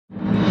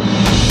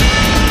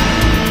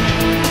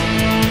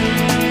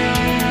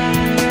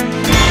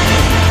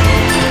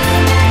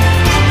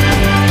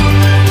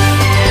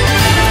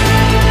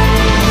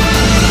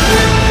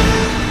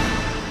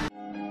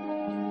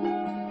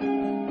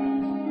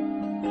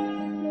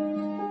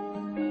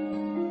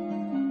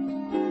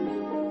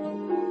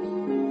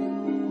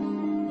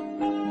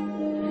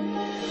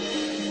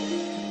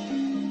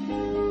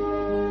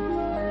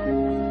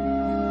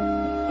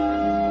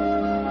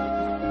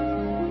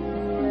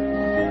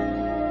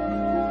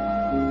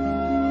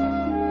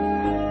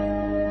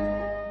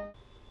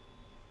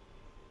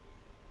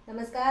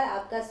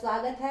आपका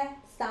स्वागत है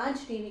सांझ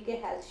टीवी के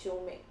हेल्थ शो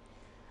में।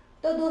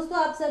 तो दोस्तों,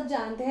 आप सब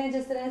जानते हैं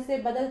जिस तरह से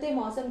बदलते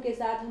मौसम के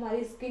साथ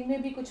हमारी स्किन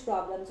में भी कुछ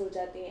प्रॉब्लम्स हो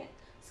जाती हैं।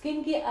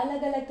 स्किन की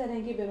अलग अलग तरह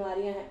की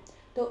बीमारियां हैं।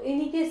 तो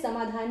इन्हीं के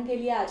समाधान के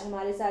लिए आज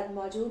हमारे साथ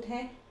मौजूद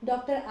हैं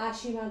डॉक्टर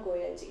आशिमा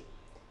गोयल जी।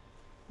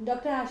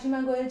 डॉक्टर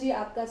आशिमा गोयल जी,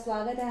 आपका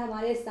स्वागत है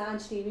हमारे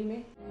सांझ टीवी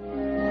में।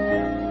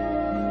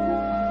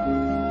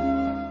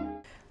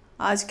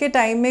 आज के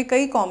टाइम में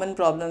कई कॉमन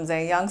प्रॉब्लम्स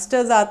हैं।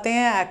 यंगस्टर्स आते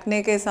हैं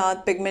एक्ने के साथ,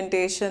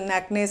 pigmentation,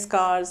 acne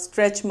scars,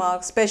 stretch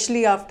marks,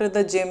 specially after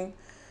the gym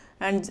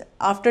and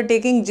after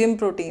taking gym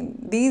protein.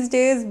 These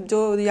days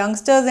जो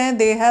यंगस्टर्स हैं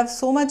they have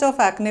so much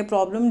of acne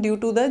problem due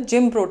to the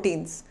gym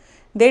proteins.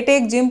 They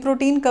take gym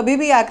protein, कभी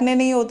भी acne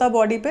नहीं होता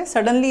body पे,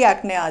 suddenly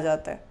acne आ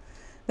जाता है।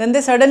 Then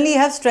they suddenly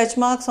have stretch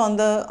marks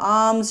on the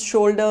arms,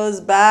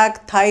 shoulders,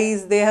 back,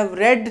 thighs. They have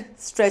red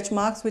stretch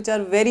marks which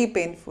are very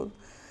painful.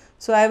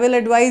 So I will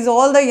advise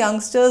all the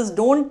youngsters,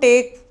 don't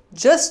take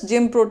just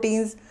gym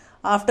proteins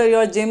after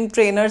your gym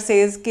trainer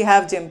says ki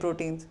have gym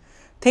proteins.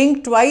 Think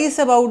twice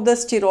about the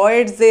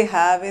steroids they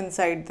have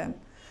inside them.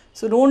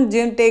 So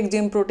don't take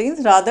gym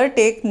proteins, rather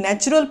take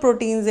natural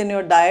proteins in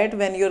your diet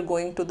when you're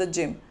going to the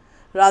gym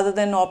rather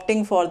than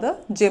opting for the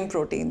gym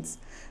proteins.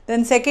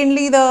 Then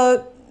secondly,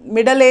 the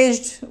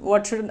middle-aged,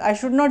 I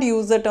should not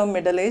use the term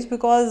middle-aged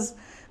because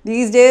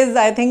these days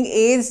I think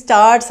age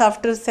starts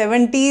after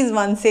 70s,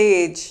 one say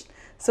age.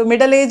 So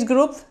middle age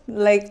group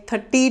like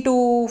 30 to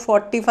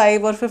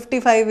 45 or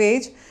 55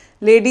 age,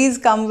 ladies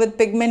come with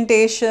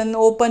pigmentation,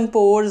 open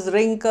pores,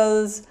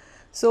 wrinkles.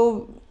 So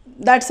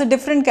that's a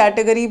different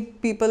category.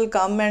 People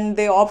come and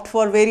they opt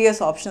for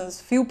various options.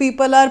 Few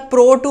people are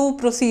pro to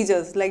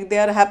procedures, like they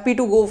are happy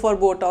to go for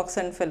Botox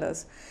and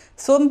fillers.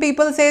 Some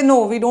people say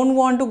no, we don't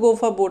want to go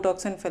for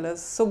Botox and fillers.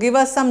 So give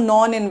us some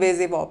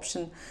non-invasive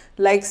option,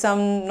 like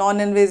some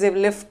non-invasive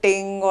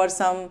lifting or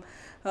some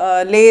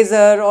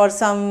laser or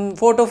some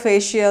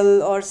photofacial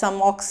or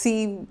some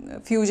oxy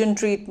fusion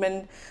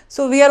treatment.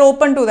 So we are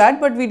open to that,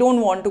 but we don't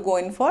want to go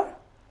in for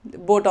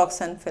Botox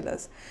and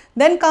fillers.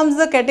 Then comes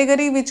the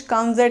category which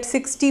comes at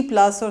 60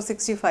 plus or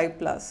 65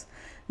 plus.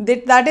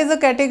 That is a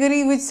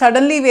category which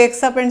suddenly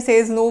wakes up and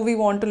says, no, we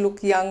want to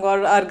look young,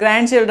 or our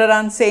grandchildren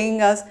are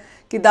saying us,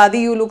 ki Dadi,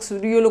 you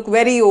look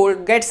very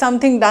old, get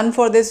something done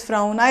for this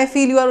frown. I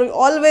feel you are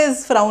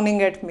always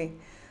frowning at me.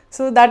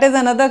 So that is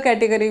another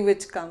category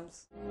which comes.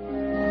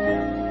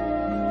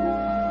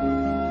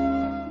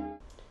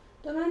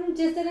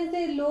 जिस तरह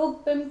से लोग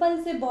pimple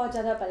से बहुत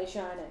ज़्यादा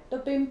परेशान हैं, तो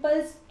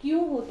पिंपल्स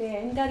क्यों होते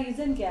हैं, इनका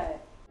रीज़न क्या है?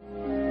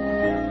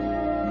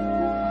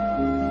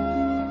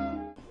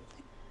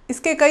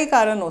 इसके कई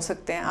कारण हो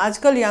सकते हैं।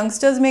 आजकल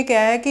यंगस्टर्स में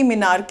क्या है कि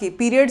मिनार्की,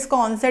 पीरियड्स का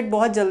ऑनसेट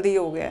बहुत जल्दी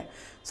हो गया है।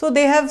 सो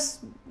they have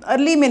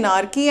early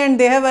menarche and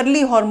they have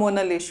early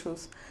hormonal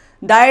issues.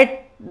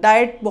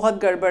 Diet बहुत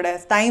गड़बड़ है,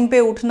 टाइम पे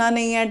उठना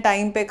नहीं है,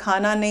 टाइम पे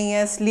खाना नहीं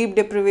है, स्लीप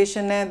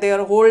डिप्रिवेशन है, they are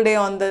whole day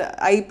on the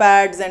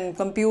iPads and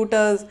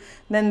computers,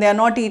 then they are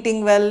not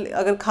eating well,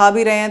 अगर खा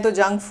भी रहे हैं तो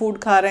जंक फूड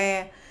खा रहे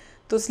हैं,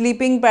 तो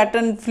स्लीपिंग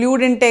पैटर्न,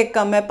 फ्लूइड इनटेक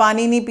कम है,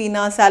 पानी नहीं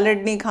पीना,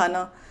 सैलड नहीं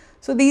खाना.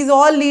 So these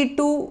all lead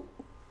to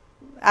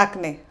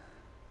acne.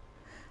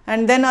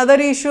 And then other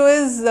issue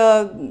is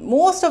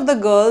most of the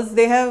girls,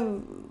 they have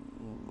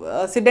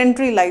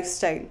sedentary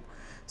lifestyle.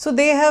 So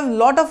they have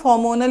lot of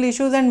hormonal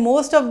issues and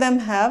most of them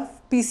have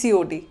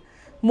PCOD.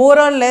 More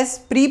or less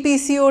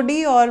pre-PCOD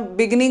or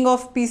beginning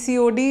of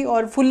PCOD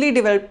or fully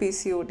developed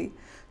PCOD.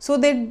 So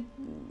that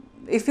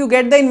if you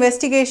get the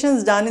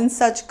investigations done in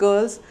such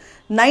girls,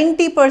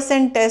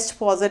 90% test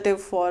positive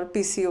for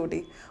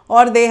PCOD,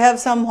 or they have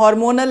some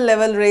hormonal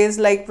level raised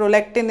like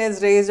prolactin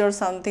is raised or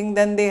something,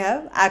 then they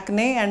have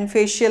acne and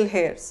facial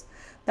hairs.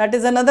 That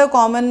is another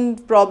common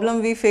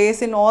problem we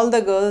face in all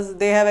the girls.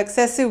 They have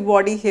excessive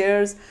body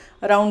hairs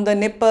around the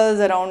nipples,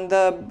 around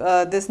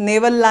the this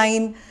navel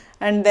line,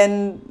 and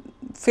then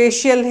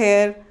facial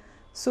hair.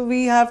 So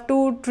we have to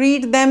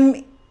treat them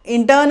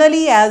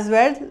internally as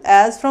well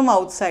as from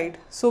outside.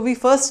 So we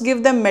first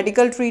give them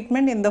medical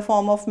treatment in the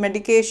form of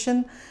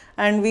medication,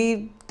 and we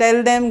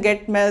tell them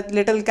get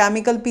little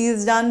chemical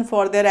peels done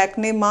for their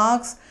acne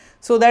marks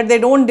so that they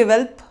don't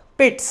develop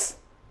pits.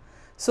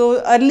 So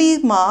early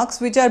marks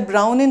which are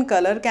brown in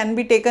color can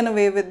be taken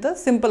away with the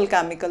simple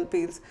chemical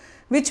peels,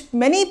 which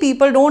many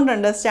people don't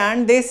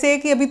understand. They say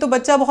कि अभी तो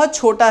बच्चा बहुत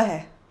छोटा है,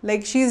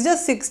 like she is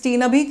just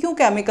 16, अभी क्यों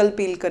chemical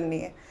peel करनी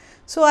है?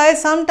 So I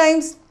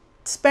sometimes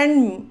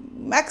spend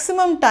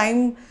maximum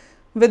time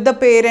with the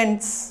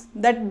parents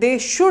that they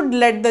should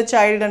let the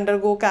child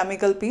undergo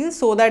chemical peel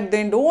so that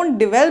they don't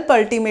develop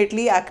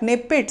ultimately acne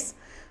pits.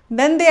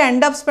 Then they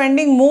end up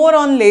spending more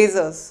on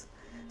lasers.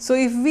 So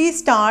if we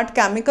start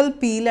chemical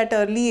peel at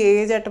early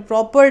age at a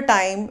proper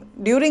time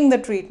during the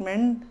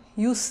treatment,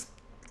 you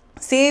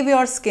save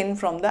your skin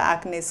from the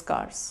acne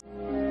scars.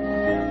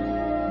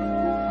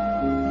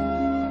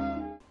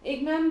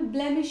 एक ma'am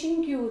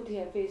ब्लेमिशिंग क्यों होती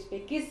है face पे,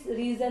 किस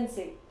reason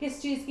से,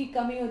 किस चीज की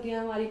कमी होती है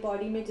हमारी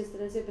बॉडी में जिस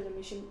तरह से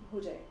ब्लेमिशिंग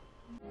हो जाए?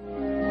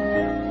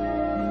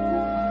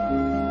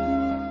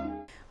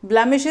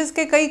 ब्लैमिशेस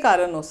के कई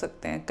कारण हो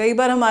सकते हैं. कई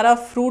बार हमारा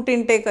फ्रूट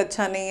इंटेक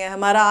अच्छा नहीं है,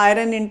 हमारा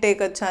आयरन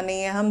इंटेक अच्छा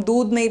नहीं है, हम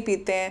दूध नहीं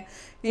पीते हैं.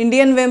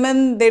 Indian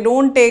women they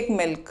don't take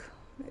milk.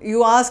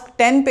 You ask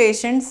 10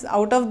 patients,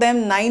 out of them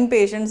 9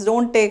 patients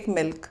don't take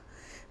milk.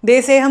 They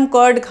say हम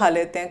curd खा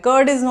लेते हैं.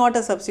 Curd is not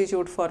a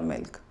substitute for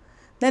milk.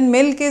 Then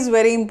milk is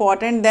very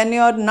important. Then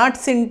your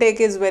nuts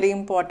intake is very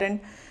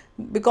important.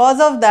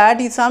 Because of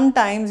that,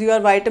 sometimes you are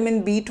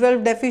vitamin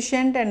B12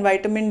 deficient and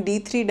vitamin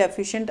D3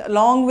 deficient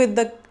along with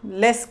the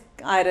less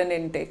iron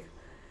intake.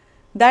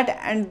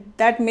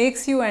 That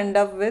makes you end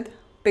up with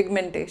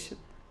pigmentation,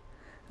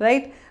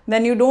 right?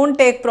 Then you don't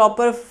take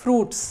proper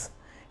fruits.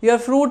 Your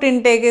fruit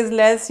intake is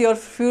less, your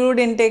fluid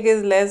intake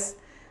is less.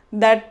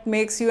 That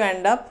makes you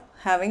end up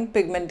having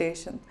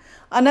pigmentation.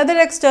 Another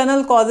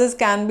external causes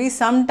can be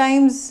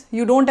sometimes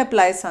you don't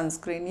apply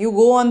sunscreen. You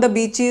go on the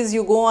beaches,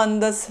 you go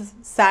on the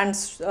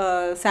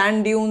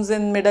sand dunes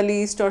in Middle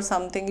East or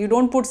something. You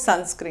don't put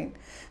sunscreen.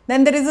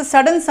 Then there is a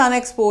sudden sun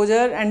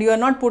exposure and you are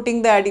not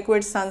putting the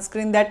adequate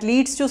sunscreen, that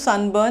leads to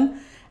sunburn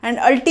and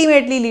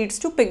ultimately leads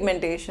to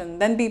pigmentation.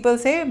 Then people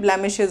say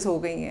blemishes ho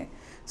gayi hain.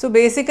 So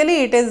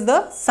basically it is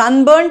the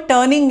sunburn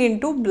turning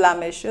into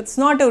blemish. It's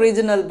not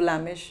original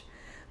blemish.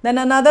 Then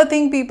another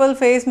thing people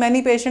face,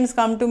 many patients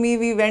come to me,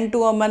 we went to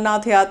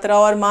Amarnath Yatra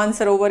or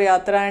Mansarovar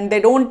Yatra and they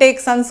don't take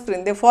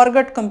sunscreen. They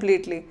forgot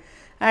completely.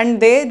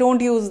 And they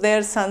don't use their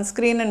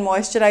sunscreen and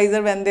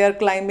moisturizer when they are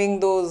climbing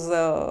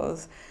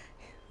those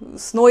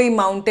snowy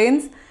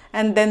mountains.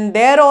 And then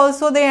there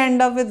also they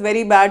end up with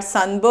very bad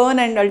sunburn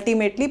and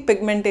ultimately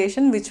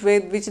pigmentation, which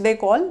they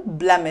call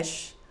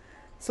blemish.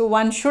 So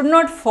one should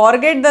not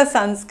forget the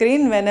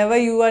sunscreen whenever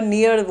you are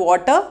near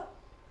water,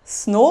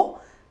 snow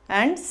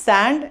and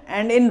sand,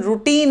 and in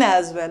routine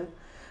as well.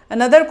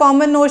 Another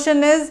common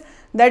notion is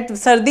that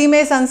सर्दी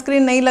में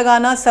sunscreen नहीं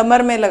लगाना,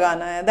 summer में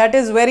लगाना है. That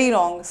is very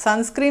wrong.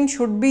 Sunscreen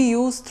should be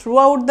used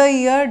throughout the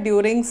year,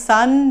 during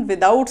sun,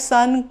 without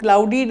sun,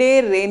 cloudy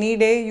day, rainy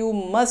day. You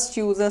must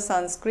use a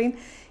sunscreen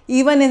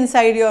even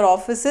inside your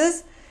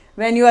offices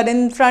when you are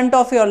in front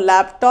of your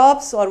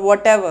laptops or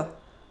whatever.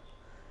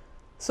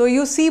 So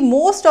you see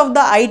most of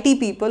the IT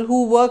people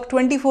who work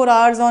 24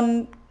 hours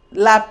on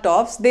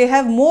laptops, they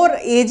have more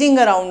aging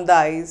around the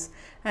eyes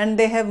and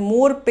they have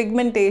more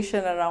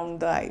pigmentation around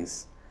the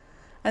eyes.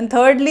 And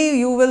thirdly,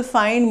 you will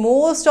find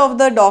most of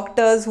the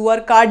doctors who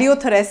are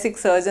cardiothoracic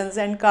surgeons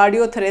and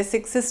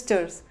cardiothoracic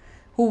sisters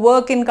who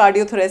work in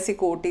cardiothoracic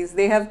OTs,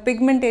 they have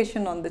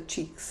pigmentation on the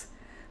cheeks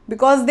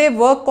because they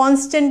work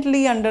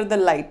constantly under the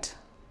light,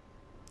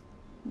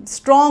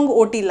 strong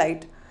OT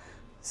light.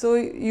 So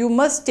you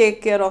must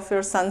take care of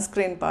your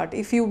sunscreen part.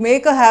 If you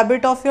make a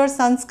habit of your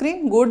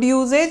sunscreen, good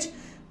usage,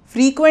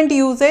 frequent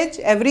usage,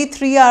 every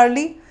 3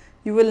 hourly,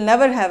 you will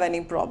never have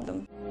any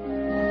problem.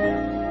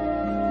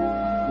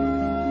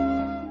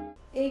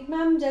 एक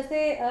ma'am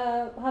जैसे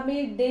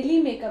हमें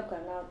daily makeup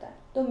करना होता है,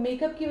 तो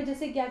makeup की वजह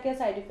से क्या क्या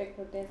साइड इफेक्ट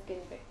होते हैं स्किन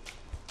पे?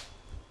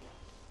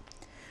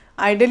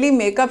 Ideally,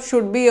 makeup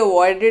should be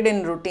avoided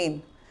in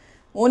routine.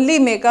 Only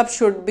makeup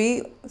should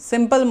be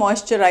simple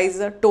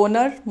moisturizer,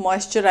 toner,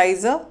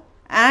 moisturizer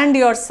and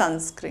your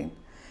sunscreen.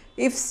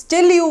 If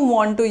still you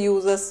want to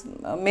use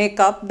a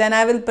makeup, then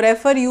I will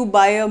prefer you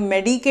buy a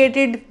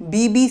medicated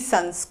BB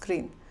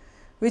sunscreen,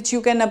 which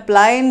you can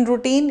apply in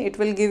routine. It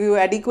will give you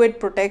adequate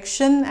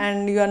protection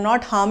and you are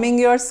not harming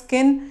your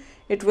skin.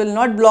 It will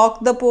not block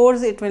the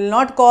pores. It will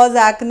not cause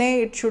acne.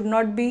 It should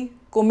not be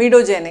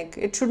comedogenic.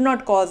 It should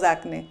not cause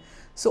acne.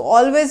 So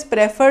always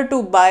prefer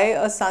to buy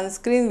a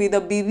sunscreen with a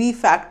BB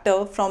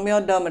factor from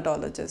your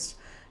dermatologist.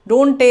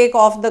 Don't take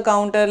off the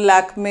counter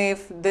Lakme,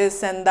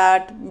 this and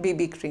that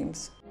BB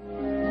creams.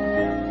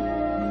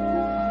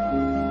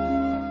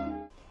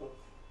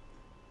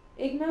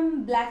 एक ma'am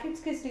blackheads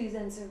किस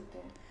reason से होते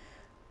हैं?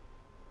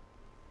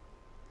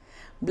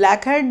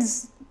 Blackheads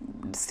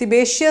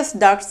sebaceous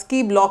ducts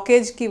की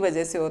blockage की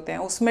वजह से होते हैं.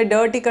 उसमें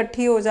डर्ट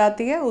इकट्ठी हो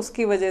जाती है,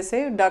 उसकी वजह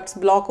से डक्ट्स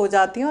ब्लॉक हो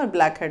जाती हैं और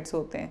ब्लैकहेड्स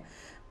होते हैं.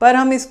 पर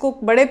हम इसको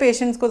बड़े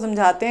पेशेंट्स को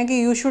समझाते हैं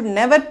कि you should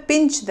never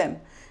pinch them.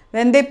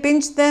 When they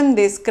pinch them,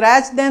 they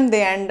scratch them, they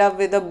and up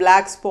with a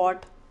black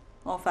spot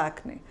of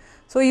acne.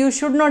 So you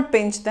should not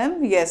pinch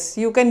them. Yes,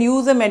 you can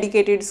use a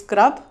medicated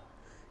scrub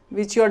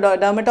which your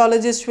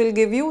dermatologist will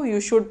give you. You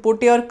should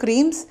put your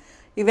creams.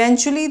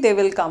 Eventually they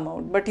will come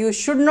out, but you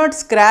should not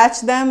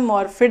scratch them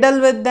or fiddle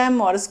with them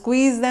or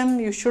squeeze them.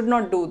 You should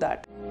not do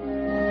that.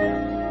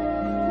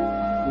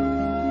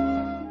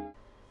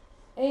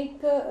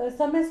 एक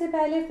समय से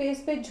पहले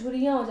face पे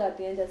झुर्रियाँ हो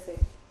जाती हैं जैसे,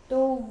 तो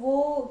वो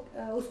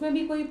उसमें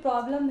भी कोई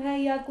प्रॉब्लम है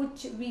या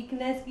कुछ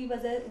वीकनेस की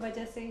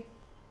वजह से?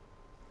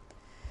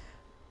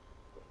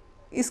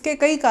 इसके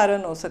कई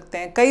कारण हो सकते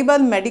हैं. कई बार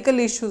मेडिकल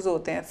इश्यूज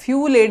होते हैं.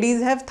 Few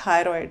ladies have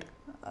thyroid.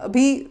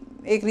 अभी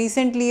एक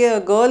recently a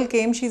girl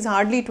came, she is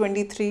hardly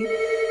 23,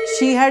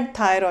 she had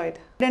thyroid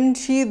and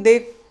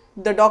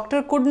the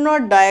doctor could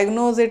not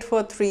diagnose it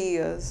for 3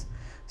 years.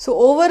 So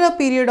over a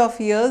period of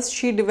years,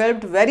 she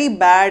developed very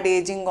bad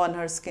aging on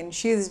her skin.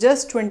 She is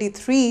just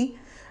 23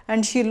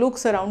 and she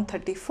looks around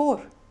 34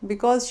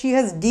 because she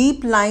has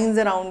deep lines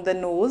around the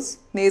nose,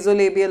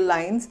 nasolabial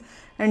lines,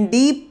 and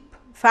deep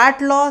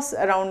fat loss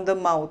around the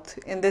mouth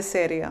in this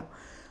area.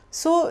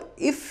 So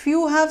if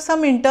you have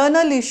some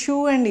internal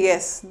issue, and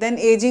yes, then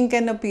aging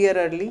can appear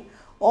early,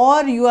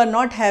 or you are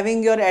not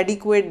having your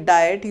adequate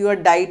diet, you are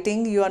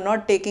dieting, you are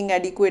not taking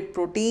adequate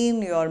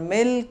protein, your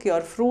milk,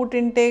 your fruit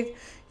intake,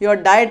 your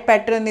diet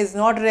pattern is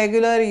not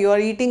regular, your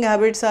eating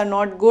habits are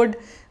not good,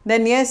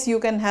 then yes, you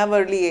can have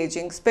early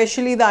aging.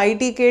 Especially the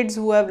IT kids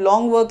who have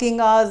long working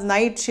hours,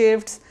 night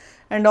shifts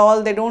and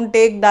all, they don't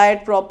take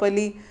diet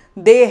properly,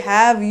 they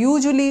have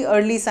usually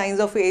early signs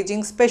of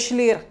aging,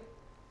 especially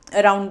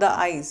around the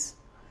eyes.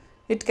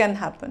 It can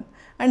happen.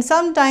 And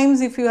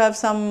sometimes if you have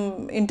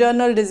some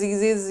internal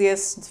diseases,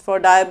 yes, for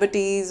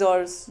diabetes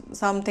or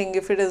something,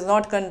 if it is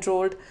not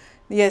controlled,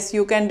 yes,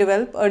 you can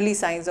develop early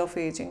signs of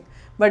aging.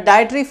 But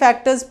dietary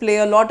factors play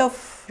a lot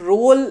of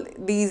role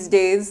these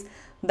days,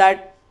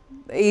 that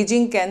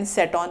aging can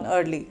set on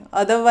early.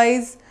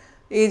 Otherwise,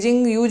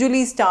 aging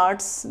usually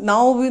starts,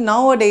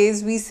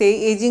 nowadays we say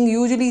aging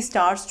usually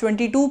starts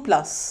 22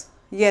 plus.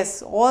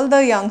 Yes, all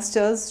the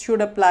youngsters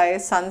should apply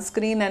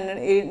sunscreen and an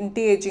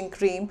anti-aging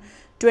cream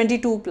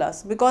 22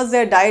 plus, because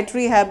their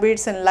dietary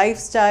habits and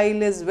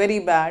lifestyle is very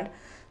bad.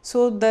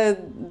 So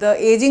the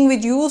aging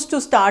which used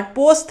to start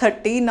post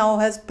 30 now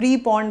has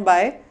preponed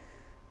by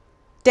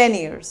 10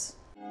 years.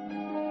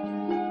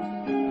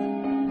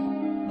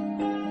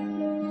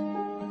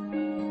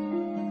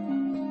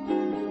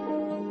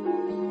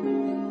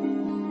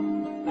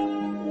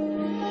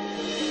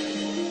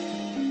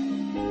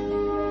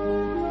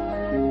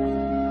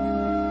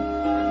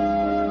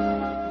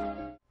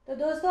 तो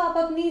दोस्तों, आप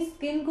अपनी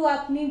skin को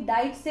अपनी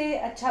diet से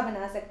अच्छा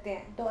बना सकते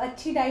हैं, तो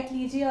अच्छी डाइट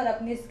लीजिए और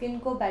अपनी स्किन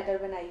को बेटर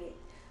बनाइए।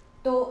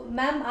 तो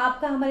मैम,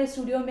 आपका हमारे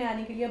स्टूडियो में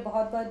आने के लिए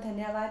बहुत बहुत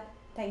धन्यवाद।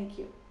 Thank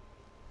you.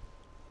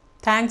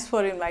 Thanks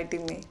for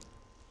inviting me.